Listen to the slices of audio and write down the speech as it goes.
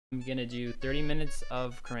I'm gonna do 30 minutes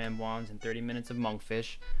of Karambwans and 30 minutes of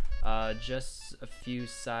Monkfish. Just a few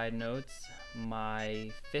side notes.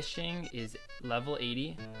 My fishing is level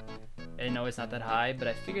 80. I know it's not that high, but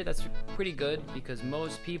I figured that's pretty good because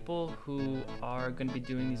most people who are going to be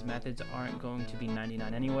doing these methods aren't going to be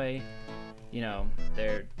 99 anyway. You know,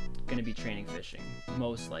 they're going to be training fishing,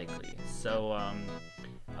 most likely. So I'm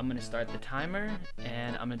going to start the timer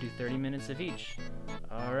and I'm going to do 30 minutes of each.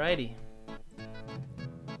 Alrighty.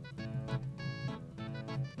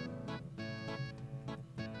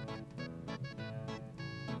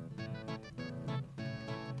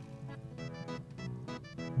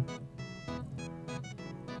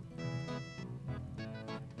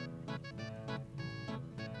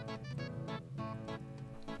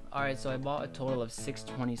 Alright, so I bought a total of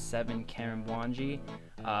 627 Karambwanji.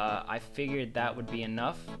 I figured that would be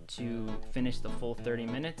enough to finish the full 30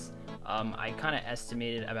 minutes. I kind of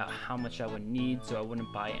estimated about how much I would need, so I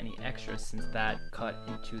wouldn't buy any extra since that cut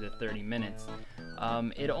into the 30 minutes.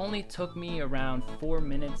 It only took me around 4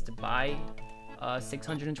 minutes to buy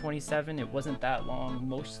 627. It wasn't that long.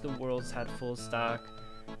 Most of the worlds had full stock.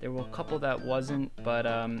 There were a couple that wasn't, but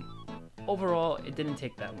overall it didn't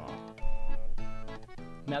take that long.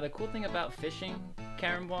 Now the cool thing about fishing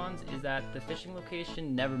Karambwans is that the fishing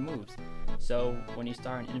location never moves. So when you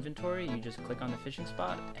start an inventory, you just click on the fishing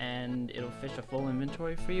spot and it'll fish a full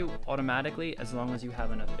inventory for you automatically as long as you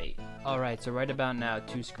have enough bait. Alright, so right about now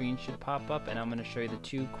 2 screens should pop up and I'm going to show you the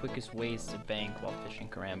 2 quickest ways to bank while fishing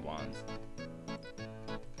Karambwans.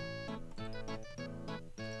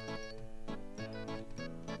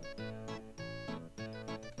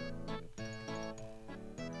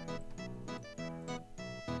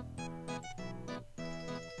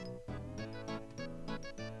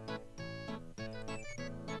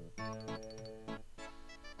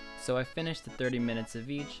 So I finished the 30 minutes of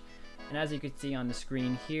each, and as you can see on the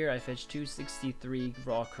screen here, I fished 263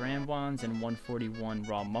 raw Karambwans and 141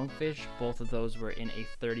 raw Monkfish. Both of those were in a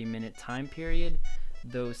 30-minute time period.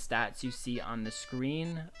 Those stats you see on the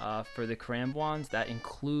screen for the Karambwans, that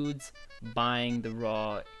includes buying the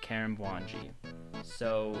raw Karambwanji.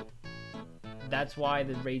 So that's why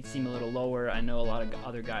the rates seem a little lower. I know a lot of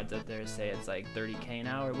other guides out there say it's like 30k an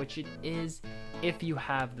hour, which it is if you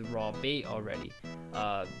have the raw bait already.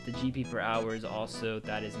 The GP per hour is also,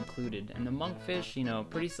 that is included. And the Monkfish, you know,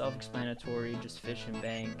 pretty self-explanatory, just fish and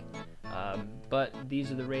bank. But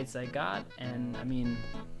these are the rates I got, and I mean,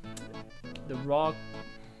 the raw